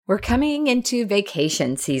We're coming into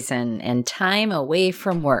vacation season and time away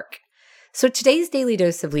from work. So today's Daily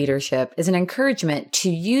Dose of Leadership is an encouragement to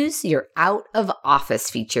use your out of office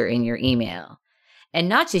feature in your email. And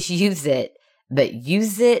not just use it, but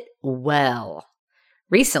use it well.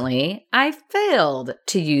 Recently, I failed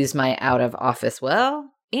to use my out of office well,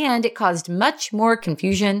 and it caused much more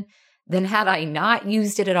confusion than had I not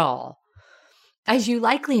used it at all. As you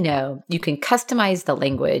likely know, you can customize the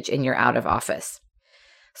language in your out of office.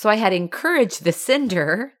 So I had encouraged the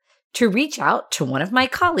sender to reach out to one of my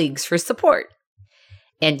colleagues for support.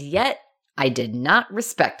 And yet, I did not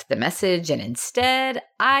respect the message, and instead,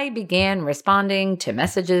 I began responding to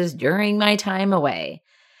messages during my time away.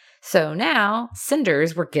 So now,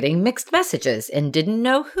 senders were getting mixed messages and didn't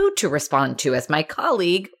know who to respond to, as my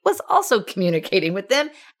colleague was also communicating with them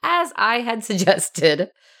as I had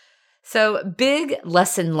suggested. So big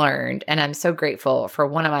lesson learned, and I'm so grateful for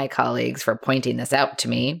one of my colleagues for pointing this out to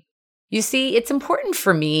me. You see, it's important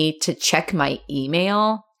for me to check my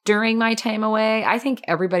email during my time away. I think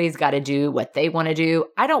everybody's got to do what they want to do.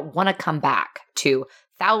 I don't want to come back to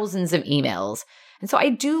thousands of emails. And so I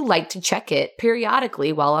do like to check it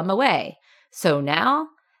periodically while I'm away. So now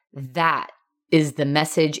that is the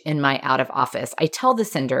message in my out of office. I tell the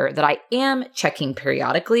sender that I am checking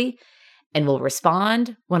periodically and will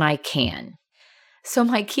respond when I can. So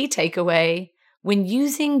my key takeaway, when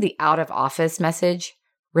using the out of office message,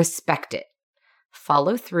 respect it.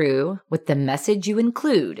 Follow through with the message you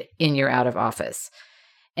include in your out of office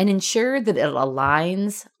and ensure that it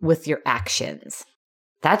aligns with your actions.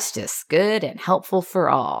 That's just good and helpful for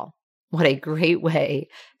all. What a great way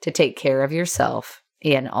to take care of yourself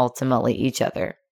and ultimately each other.